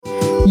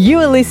You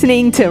are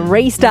listening to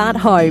Restart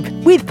Hope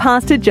with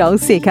Pastor Joel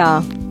Sicker.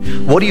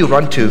 What do you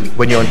run to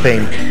when you're in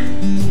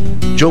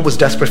pain? Job was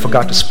desperate for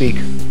God to speak.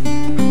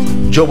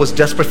 Job was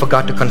desperate for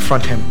God to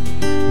confront him.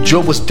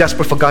 Job was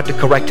desperate for God to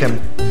correct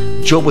him.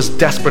 Job was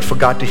desperate for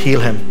God to heal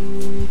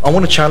him. I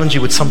want to challenge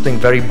you with something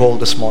very bold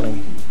this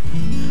morning.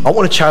 I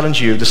want to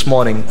challenge you this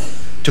morning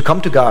to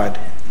come to God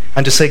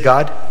and to say,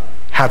 God,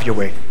 have your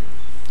way.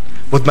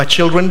 With my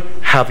children,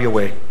 have your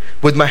way.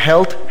 With my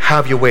health,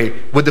 have your way.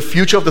 With the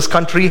future of this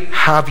country,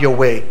 have your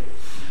way.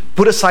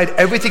 Put aside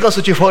everything else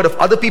that you've heard of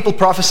other people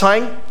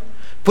prophesying.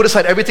 Put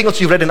aside everything else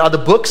you've read in other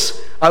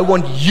books. I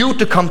want you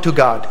to come to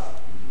God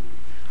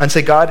and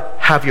say, God,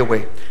 have your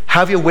way.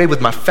 Have your way with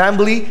my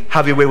family.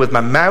 Have your way with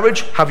my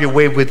marriage. Have your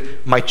way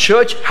with my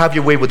church. Have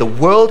your way with the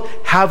world.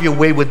 Have your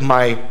way with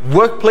my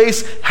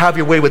workplace. Have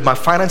your way with my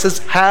finances.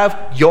 Have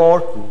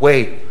your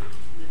way.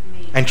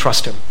 And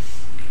trust Him.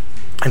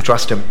 And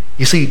trust Him.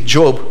 You see,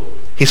 Job,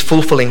 he's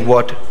fulfilling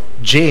what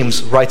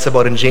James writes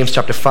about in James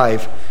chapter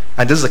 5.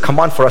 And this is a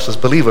command for us as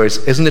believers.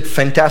 Isn't it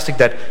fantastic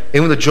that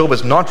even though Job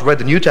has not read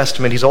the New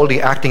Testament, he's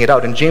already acting it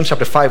out. In James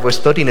chapter 5 verse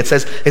 13 it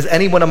says, is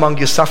anyone among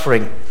you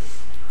suffering?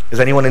 Is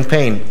anyone in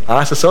pain?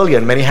 I asked this earlier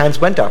and many hands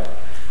went up.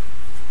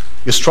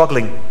 You're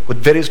struggling with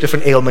various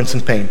different ailments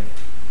and pain.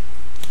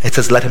 It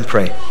says, let him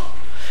pray.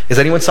 Is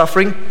anyone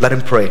suffering? Let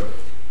him pray.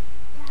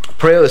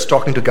 Prayer is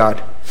talking to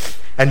God.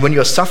 And when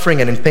you're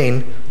suffering and in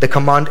pain, the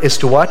command is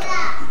to what?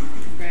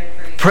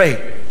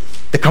 Pray.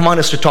 The command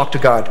is to talk to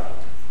God.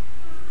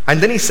 And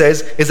then he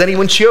says, is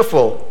anyone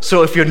cheerful?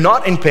 So if you're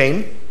not in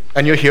pain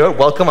and you're here,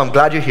 welcome, I'm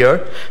glad you're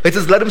here. It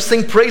says, let him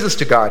sing praises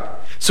to God.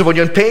 So when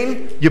you're in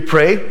pain, you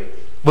pray.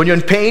 When you're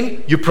in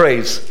pain, you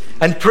praise.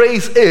 And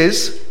praise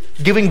is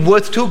giving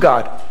words to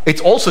God. It's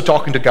also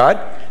talking to God,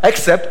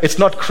 except it's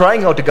not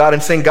crying out to God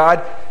and saying,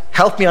 God,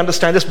 help me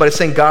understand this, but it's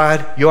saying,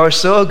 God, you are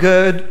so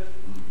good.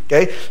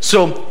 Okay?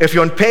 So if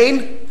you're in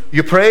pain,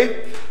 you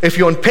pray. If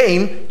you're in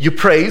pain, you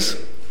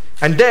praise.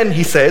 And then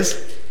he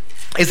says,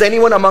 is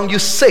anyone among you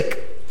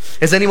sick?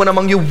 Is anyone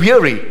among you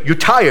weary? You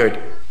tired?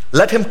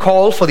 Let him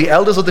call for the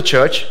elders of the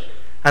church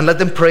and let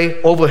them pray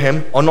over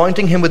him,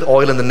 anointing him with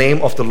oil in the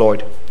name of the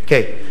Lord.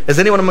 Okay. Is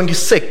anyone among you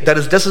sick?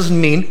 This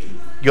doesn't mean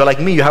you're like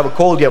me, you have a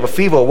cold, you have a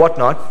fever or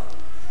whatnot.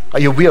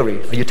 Are you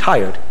weary? Are you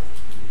tired?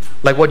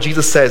 Like what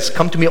Jesus says,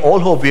 come to me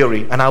all who are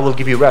weary and I will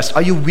give you rest.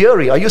 Are you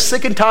weary? Are you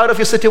sick and tired of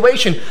your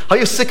situation? Are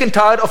you sick and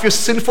tired of your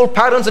sinful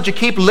patterns that you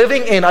keep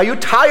living in? Are you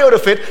tired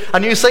of it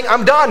and you're saying,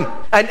 I'm done?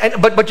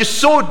 But you're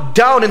so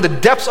down in the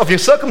depths of your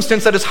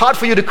circumstance that it's hard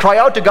for you to cry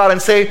out to God and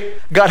say,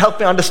 God, help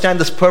me understand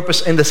this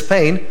purpose in this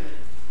pain. And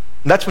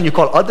that's when you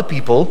call other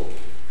people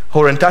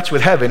who are in touch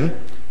with heaven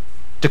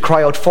to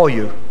cry out for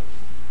you,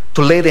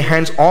 to lay their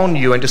hands on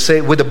you and to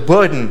say with a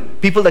burden,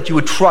 people that you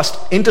would trust,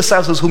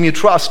 intercessors whom you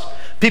trust,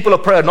 people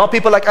of prayer, not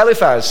people like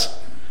Eliphaz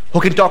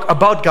who can talk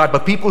about God,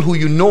 but people who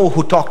you know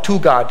who talk to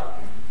God.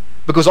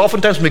 Because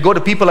oftentimes when we go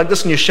to people like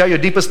this and you share your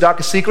deepest,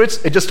 darkest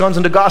secrets, it just turns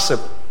into gossip.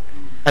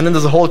 And then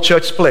there's a whole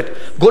church split.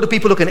 Go to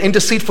people who can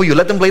intercede for you.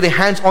 Let them lay their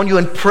hands on you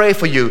and pray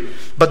for you.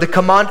 But the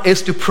command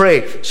is to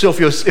pray. So if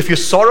you're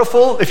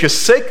sorrowful, if you're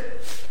sick,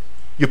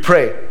 you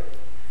pray.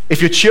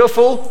 If you're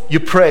cheerful,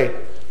 you pray.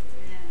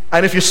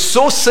 And if you're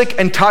so sick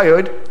and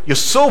tired, you're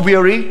so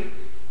weary,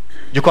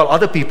 you call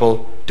other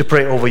people to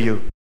pray over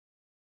you.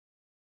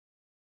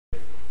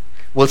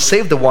 Will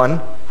save the one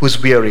who's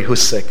weary,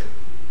 who's sick.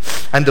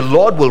 And the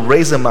Lord will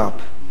raise him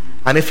up.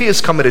 And if he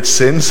has committed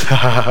sins,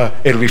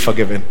 it'll be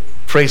forgiven.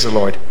 Praise the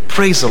Lord.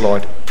 Praise the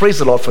Lord. Praise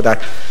the Lord for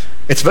that.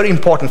 It's very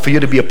important for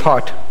you to be a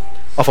part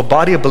of a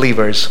body of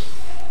believers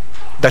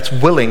that's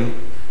willing,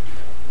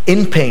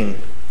 in pain,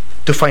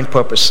 to find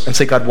purpose and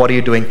say, God, what are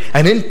you doing?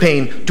 And in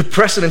pain, to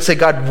press it and say,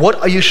 God, what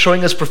are you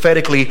showing us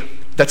prophetically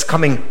that's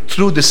coming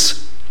through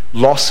this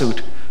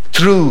lawsuit,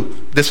 through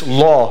this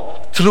law,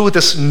 through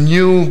this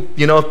new,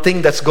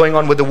 thing that's going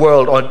on with the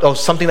world or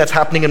something that's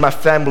happening in my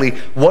family?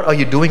 What are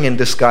you doing in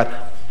this, God?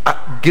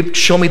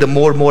 Show me the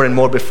more and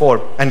more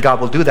before, and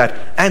God will do that.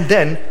 And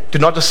then to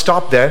not just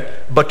stop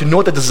there, but to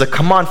know that this is a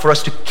command for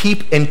us to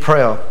keep in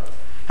prayer.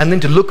 And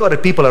then to look out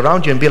at people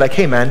around you and be like,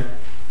 hey man,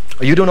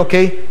 are you doing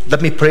okay?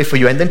 Let me pray for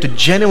you. And then to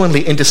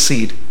genuinely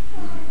intercede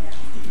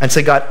and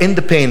say, God, in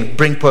the pain,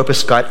 bring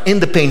purpose, God. In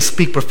the pain,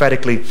 speak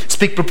prophetically.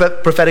 Speak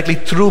prophetically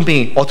through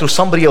me or through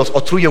somebody else or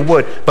through your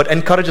word, but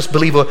encourage this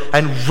believer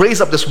and raise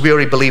up this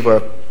weary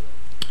believer.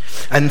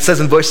 And it says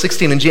in verse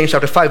 16 in James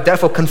chapter 5,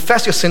 therefore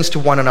confess your sins to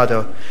one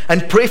another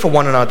and pray for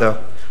one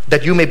another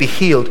that you may be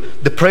healed.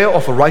 The prayer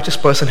of a righteous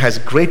person has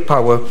great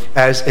power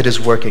as it is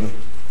working.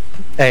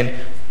 And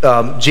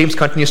James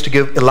continues to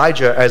give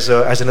Elijah as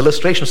an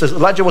illustration. It says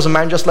Elijah was a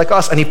man just like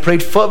us and he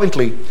prayed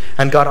fervently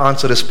and God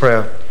answered his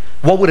prayer.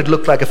 What would it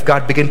look like if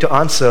God began to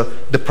answer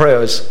the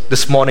prayers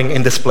this morning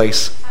in this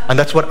place? And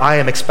that's what I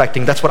am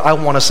expecting. That's what I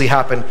want to see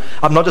happen.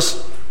 I'm not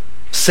just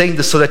saying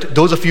this so that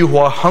those of you who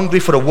are hungry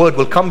for a word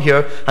will come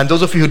here, and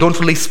those of you who don't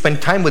really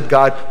spend time with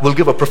God will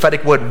give a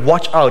prophetic word.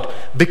 Watch out,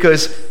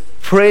 because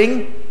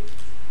praying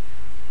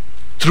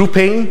through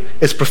pain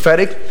is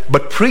prophetic,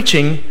 but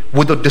preaching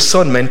without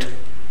discernment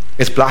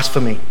is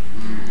blasphemy.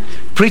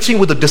 Preaching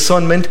with the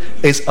discernment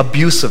is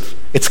abusive.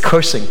 It's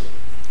cursing.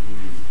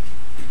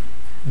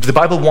 The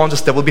Bible warns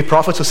us there will be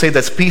prophets who say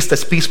there's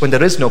peace when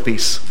there is no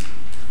peace.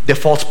 They're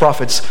false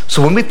prophets.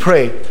 So when we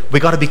pray, we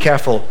got to be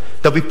careful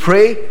that we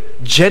pray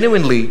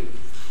genuinely,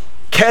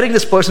 carrying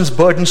this person's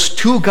burdens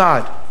to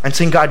God and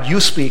saying, God, you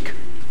speak.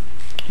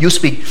 You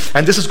speak.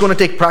 And this is going to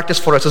take practice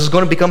for us. This is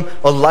going to become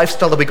a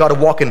lifestyle that we got to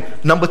walk in.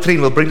 Number 3,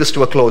 and we'll bring this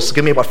to a close.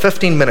 Give me about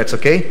 15 minutes,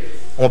 okay?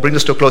 And we'll bring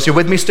this to a close. You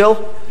with me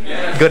still?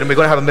 Yeah. Good. And we're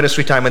going to have a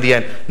ministry time at the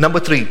end. Number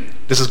 3.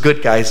 This is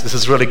good, guys. This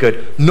is really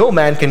good. No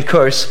man can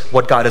curse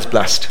what God has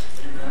blessed.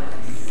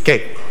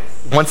 Okay.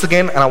 Once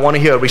again, and I want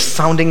to hear a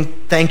resounding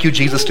thank you,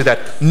 Jesus, to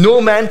that.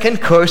 No man can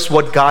curse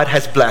what God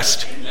has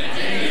blessed.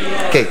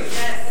 Okay.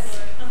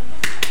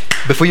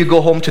 Before you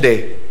go home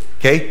today,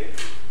 okay,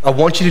 I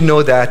want you to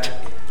know that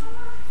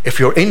if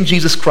you're in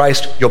Jesus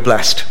Christ, you're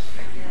blessed.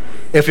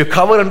 If you're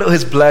covered under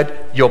His blood,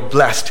 you're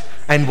blessed.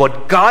 And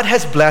what God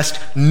has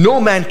blessed,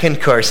 no man can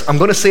curse. I'm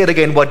going to say it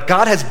again. What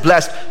God has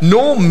blessed,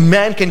 no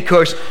man can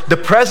curse. The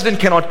president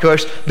cannot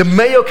curse. The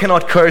mayor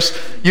cannot curse.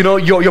 You know,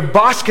 your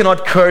boss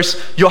cannot curse.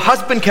 Your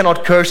husband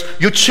cannot curse.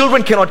 Your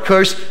children cannot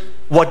curse.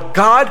 What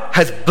God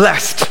has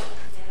blessed.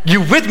 You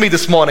with me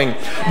this morning?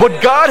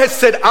 What God has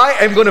said, I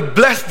am going to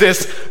bless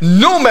this.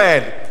 No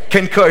man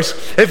can curse.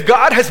 If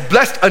God has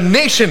blessed a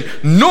nation,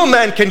 no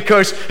man can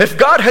curse. If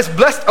God has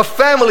blessed a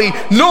family,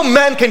 no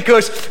man can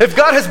curse. If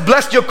God has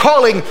blessed your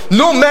calling,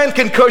 no man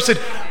can curse it.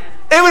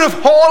 Even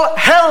if all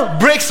hell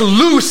breaks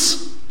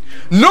loose,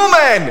 no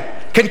man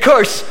can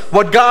curse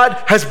what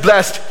God has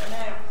blessed.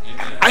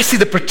 I see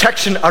the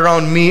protection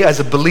around me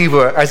as a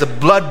believer, as a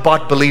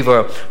blood-bought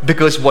believer,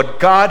 because what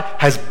God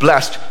has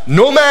blessed,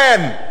 no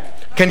man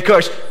can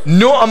curse.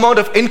 No amount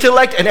of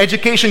intellect and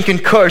education can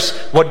curse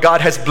what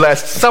God has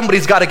blessed.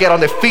 Somebody's got to get on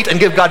their feet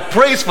and give God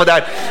praise for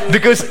that,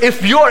 because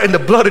if you're in the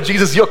blood of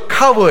Jesus, you're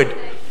covered.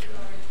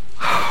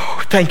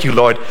 Oh, thank you,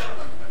 Lord.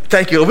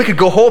 Thank you. We could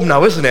go home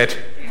now, isn't it?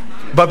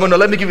 But no,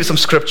 let me give you some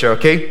scripture,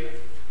 okay?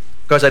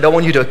 Because I don't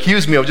want you to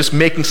accuse me of just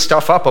making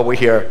stuff up over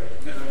here.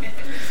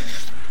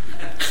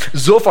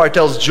 Zophar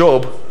tells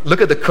Job, look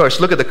at the curse.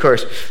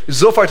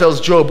 Zophar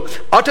tells Job,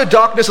 utter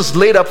darkness is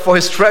laid up for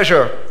his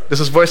treasure. This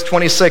is verse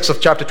 26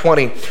 of chapter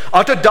 20.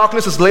 Utter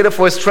darkness is laid up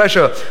for his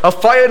treasure. A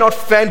fire not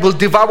fanned will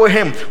devour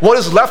him. What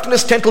is left in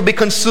his tent will be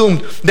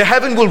consumed. The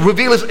heaven will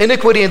reveal his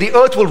iniquity, and the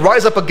earth will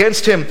rise up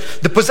against him.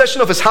 The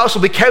possession of his house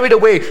will be carried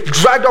away,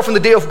 dragged off in the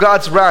day of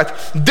God's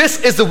wrath. This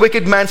is the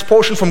wicked man's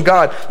portion from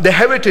God, the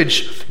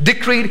heritage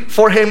decreed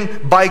for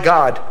him by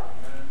God.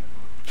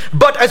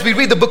 But as we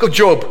read the book of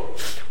Job,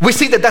 we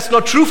see that that's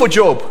not true for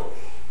Job.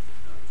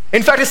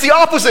 In fact, it's the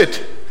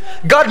opposite.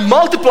 God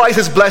multiplies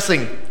his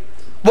blessing.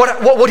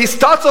 What he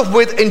starts off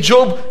with in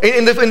Job,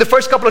 in the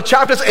first couple of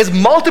chapters, is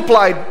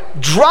multiplied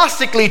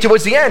drastically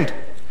towards the end.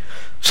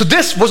 So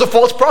this was a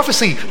false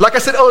prophecy. Like I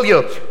said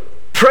earlier,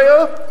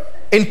 prayer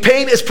in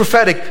pain is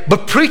prophetic,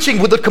 but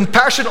preaching with the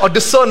compassion or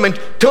discernment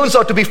turns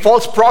out to be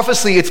false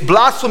prophecy. It's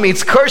blasphemy,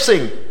 it's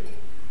cursing.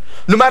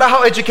 No matter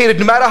how educated,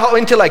 no matter how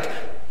intellect,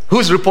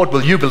 whose report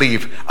will you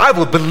believe? I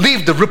will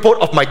believe the report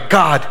of my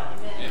God.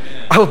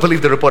 Amen. I will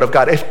believe the report of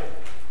God. If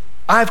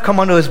I've come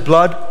under His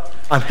blood,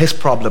 I'm His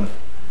problem.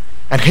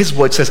 And His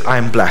word says I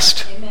am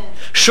blessed. Amen.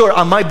 Sure,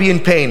 I might be in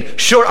pain.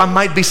 Sure, I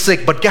might be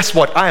sick. But guess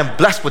what? I am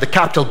blessed with a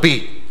capital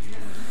B.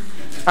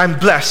 I'm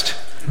blessed.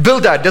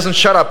 Bildad doesn't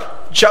shut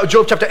up.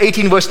 Job chapter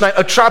 18 verse 9.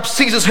 A trap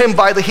seizes him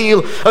by the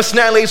heel. A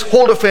snare lays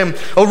hold of him.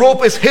 A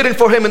rope is hidden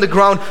for him in the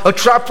ground. A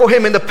trap for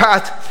him in the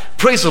path.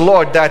 Praise the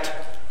Lord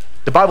that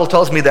the Bible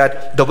tells me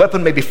that the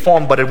weapon may be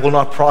formed, but it will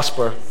not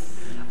prosper.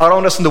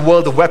 Around us in the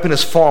world, the weapon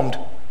is formed,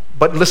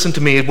 but listen to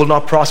me, it will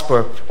not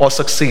prosper or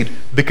succeed,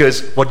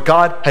 because what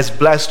God has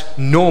blessed,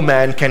 no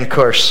man can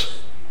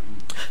curse.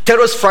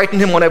 Terrors frighten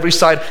him on every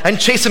side and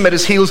chase him at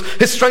his heels.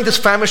 His strength is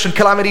famished and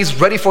calamity is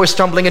ready for his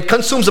stumbling. It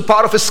consumes a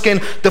part of his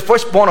skin. The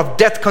firstborn of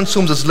death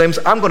consumes his limbs.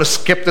 I'm going to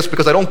skip this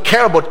because I don't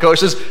care about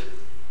curses,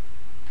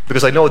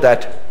 because I know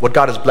that what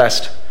God has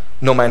blessed,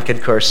 no man can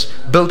curse.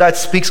 Bildad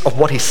speaks of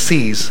what he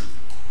sees.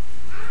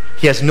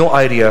 He has no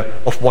idea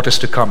of what is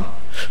to come.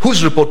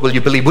 Whose report will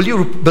you believe? Will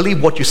you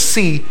believe what you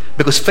see?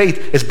 Because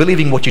faith is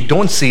believing what you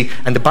don't see.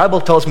 And the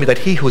Bible tells me that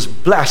he who is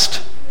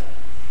blessed,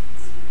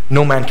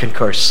 no man can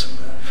curse.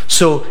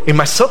 So in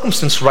my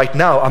circumstance right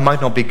now, I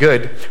might not be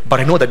good, but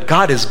I know that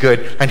God is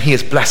good and He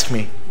has blessed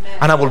me.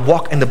 And I will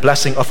walk in the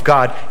blessing of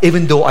God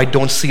even though I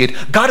don't see it.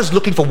 God is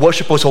looking for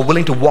worshipers who are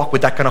willing to walk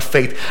with that kind of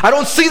faith. I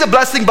don't see the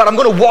blessing, but I'm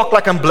going to walk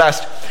like I'm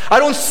blessed. I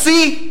don't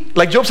see,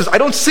 like Job says, I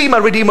don't see my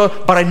Redeemer,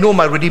 but I know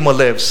my Redeemer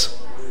lives.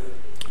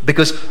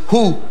 Because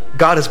who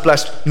God has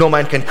blessed, no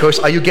man can curse.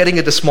 Are you getting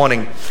it this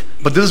morning?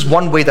 But this is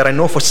one way that I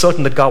know for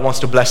certain that God wants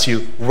to bless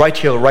you right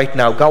here, right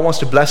now. God wants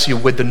to bless you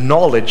with the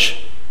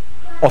knowledge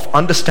of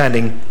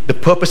understanding the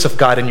purpose of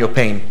God in your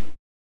pain.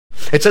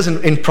 It says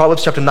in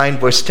Proverbs chapter 9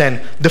 verse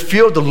 10, the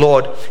fear of the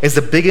Lord is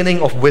the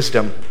beginning of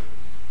wisdom,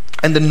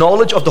 and the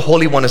knowledge of the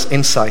Holy One is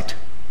insight.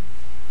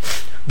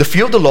 The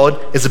fear of the Lord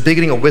is the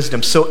beginning of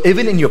wisdom. So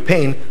even in your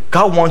pain,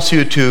 God wants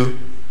you to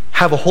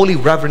have a holy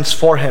reverence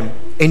for Him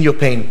in your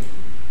pain.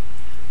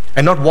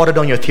 and not water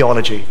down your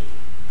theology,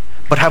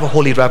 but have a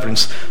holy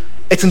reverence.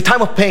 It's in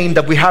time of pain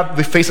that we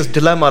face this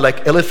dilemma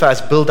like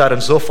Eliphaz, Bildad,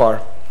 and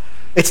Zophar.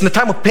 It's in the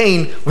time of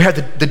pain we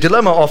have the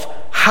dilemma of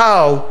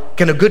how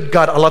can a good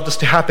God allow this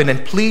to happen?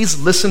 And please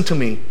listen to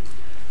me.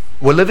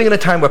 We're living in a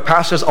time where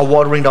pastors are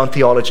watering down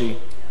theology.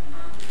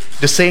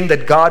 They're saying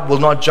that God will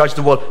not judge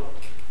the world.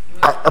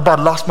 I about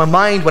lost my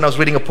mind when I was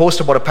reading a post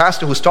about a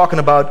pastor who's talking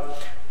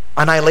about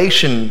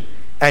annihilation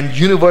and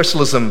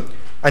universalism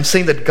and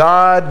saying that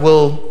God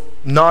will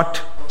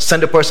not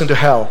send a person to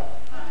hell,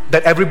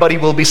 that everybody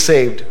will be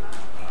saved.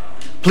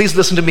 Please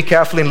listen to me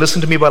carefully and listen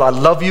to me well. I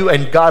love you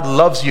and God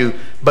loves you,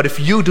 but if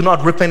you do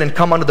not repent and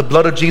come under the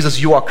blood of Jesus,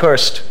 you are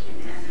cursed.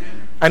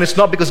 And it's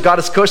not because God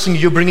is cursing you,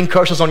 you're bringing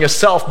curses on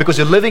yourself because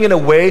you're living in a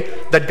way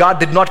that God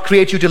did not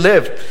create you to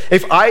live.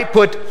 If I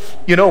put,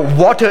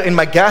 water in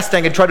my gas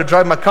tank and try to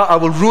drive my car, I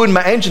will ruin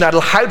my engine,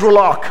 it'll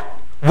hydrolock.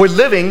 We're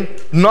living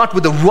not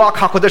with the Ruach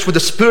HaKodesh, with the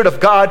Spirit of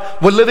God.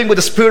 We're living with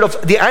the spirit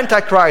of the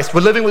Antichrist.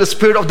 We're living with the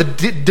spirit of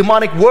the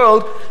demonic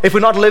world if we're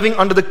not living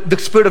under the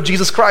Spirit of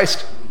Jesus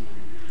Christ.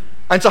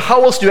 And so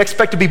how else do you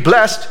expect to be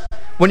blessed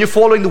when you're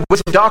following the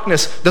ways of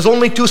darkness? There's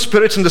only two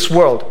spirits in this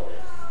world.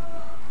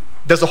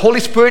 There's the Holy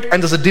Spirit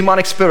and there's a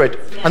demonic spirit.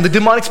 And the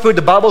demonic spirit,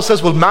 the Bible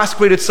says, will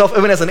masquerade itself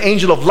even as an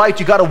angel of light.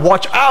 You got to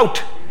watch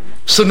out.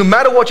 So no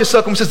matter what your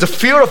circumstances, the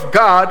fear of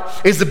God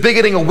is the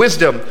beginning of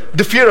wisdom.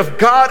 The fear of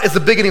God is the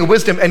beginning of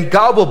wisdom, and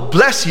God will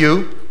bless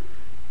you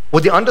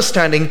with the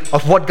understanding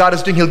of what God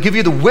is doing. He'll give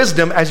you the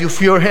wisdom as you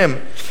fear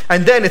Him.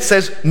 And then it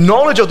says,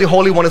 knowledge of the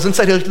Holy One is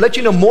inside. He'll let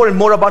you know more and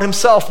more about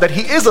Himself, that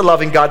He is a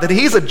loving God, that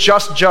He is a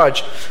just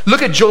judge.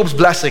 Look at Job's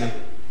blessing. I'm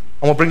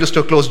going to bring this to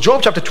a close.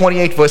 Job chapter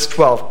 28, verse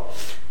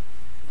 12.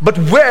 But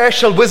where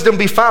shall wisdom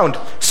be found?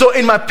 So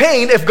in my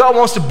pain, if God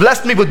wants to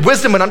bless me with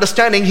wisdom and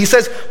understanding, He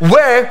says,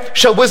 where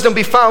shall wisdom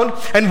be found?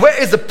 And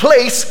where is the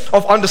place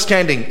of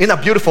understanding? Isn't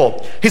that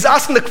beautiful? He's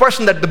asking the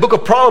question that the book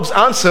of Proverbs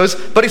answers,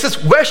 but he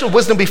says, where shall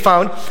wisdom be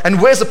found?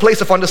 And where's the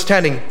place of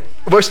understanding?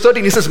 Verse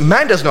 13, he says,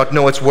 man does not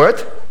know its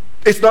worth.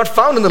 It's not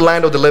found in the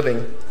land of the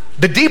living.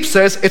 The deep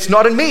says, it's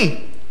not in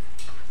me.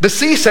 The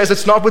sea says,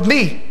 it's not with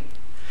me.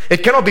 It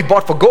cannot be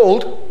bought for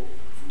gold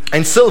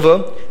and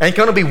silver, and it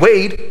cannot be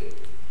weighed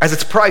as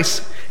its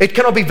price. It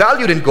cannot be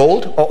valued in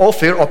gold or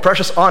Ophir or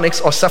precious onyx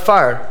or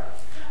sapphire.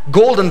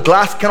 Gold and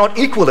glass cannot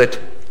equal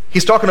it.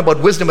 He's talking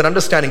about wisdom and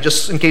understanding,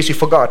 just in case you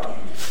forgot.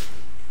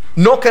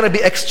 Nor can it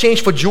be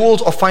exchanged for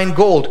jewels or fine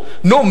gold.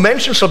 No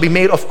mention shall be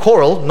made of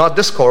coral, not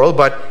this coral,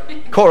 but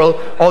coral,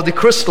 or the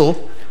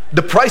crystal.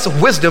 The price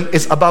of wisdom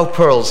is above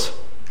pearls.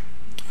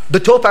 The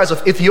topaz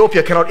of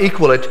Ethiopia cannot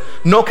equal it,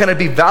 nor can it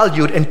be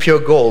valued in pure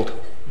gold.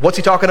 What's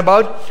he talking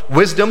about?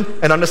 Wisdom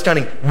and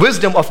understanding.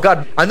 Wisdom of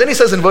God. And then he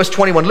says in verse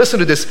 21, listen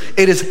to this.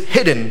 It is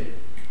hidden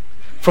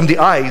from the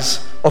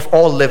eyes of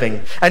all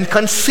living and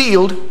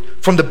concealed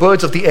from the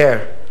birds of the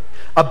air.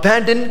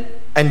 Abandon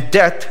and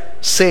death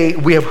say,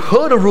 we have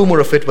heard a rumor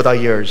of it with our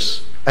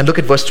ears. And look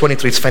at verse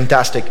 23. It's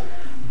fantastic.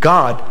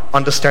 God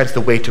understands the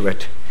way to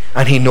it,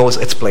 and He knows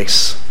its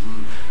place.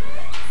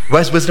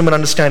 Where's wisdom and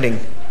understanding?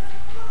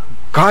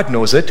 God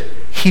knows it.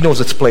 He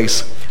knows its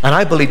place. And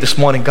I believe this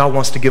morning God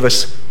wants to give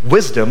us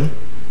wisdom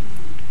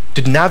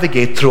to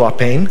navigate through our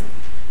pain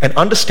and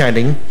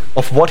understanding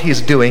of what He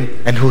is doing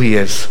and who He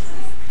is.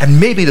 And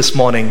maybe this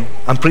morning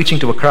I'm preaching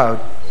to a crowd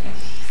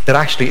that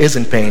actually is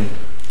in pain.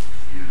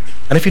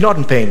 And if you're not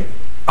in pain,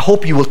 I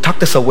hope you will tuck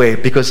this away,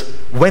 because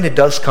when it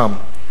does come,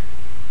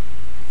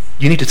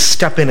 you need to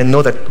step in and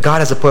know that God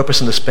has a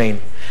purpose in this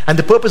pain. And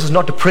the purpose is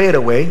not to pray it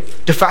away,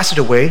 to fast it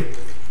away.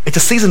 It's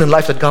a season in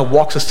life that God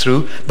walks us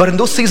through, but in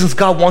those seasons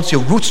God wants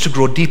your roots to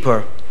grow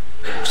deeper.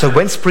 So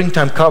when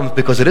springtime comes,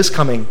 because it is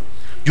coming,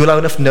 you'll have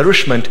enough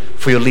nourishment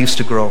for your leaves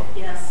to grow.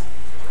 Yes.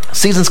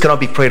 Seasons cannot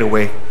be prayed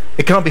away.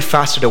 It cannot be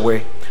fasted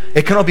away.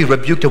 It cannot be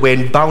rebuked away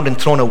and bound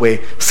and thrown away.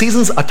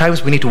 Seasons are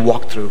times we need to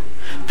walk through.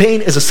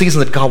 Pain is a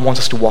season that God wants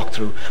us to walk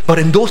through. But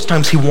in those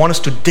times He wants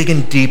us to dig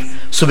in deep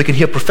so we can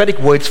hear prophetic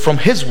words from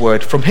His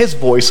word, from His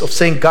voice of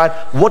saying, God,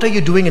 what are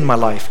you doing in my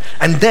life?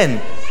 And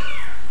then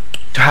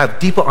to have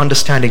deeper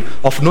understanding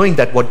of knowing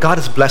that what God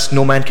has blessed,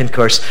 no man can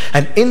curse.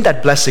 And in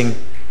that blessing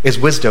is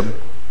wisdom,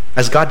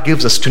 as God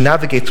gives us to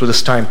navigate through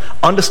this time,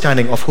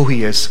 understanding of who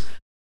He is.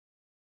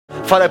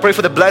 Father, I pray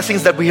for the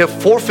blessings that we have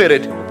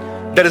forfeited,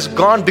 that is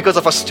gone because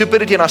of our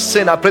stupidity and our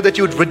sin. I pray that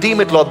You would redeem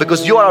it, Lord,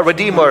 because You are our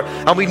Redeemer,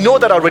 and we know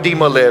that our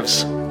Redeemer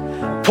lives.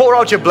 Pour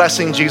out Your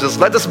blessing, Jesus.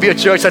 Let us be a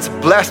church that's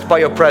blessed by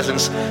Your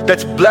presence,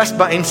 that's blessed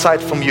by insight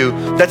from You,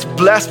 that's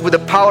blessed with the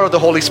power of the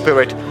Holy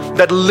Spirit,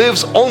 that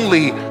lives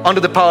only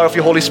under the power of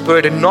Your Holy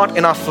Spirit and not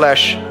in our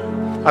flesh.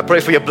 I pray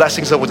for Your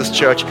blessings over this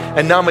church.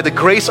 And now may the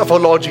grace of our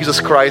Lord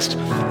Jesus Christ,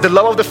 the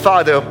love of the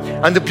Father,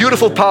 and the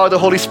beautiful power of the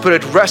Holy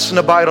Spirit rest and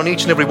abide on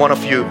each and every one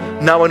of you,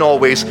 now and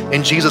always,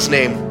 in Jesus'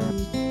 name.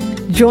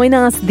 Join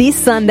us this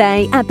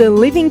Sunday at the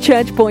Living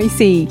Church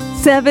Boise.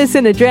 Service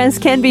and address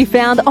can be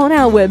found on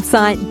our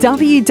website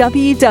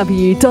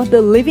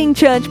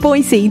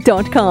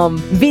www.thelivingchurchboise.com.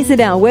 Visit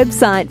our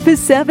website for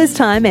service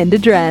time and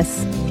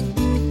address.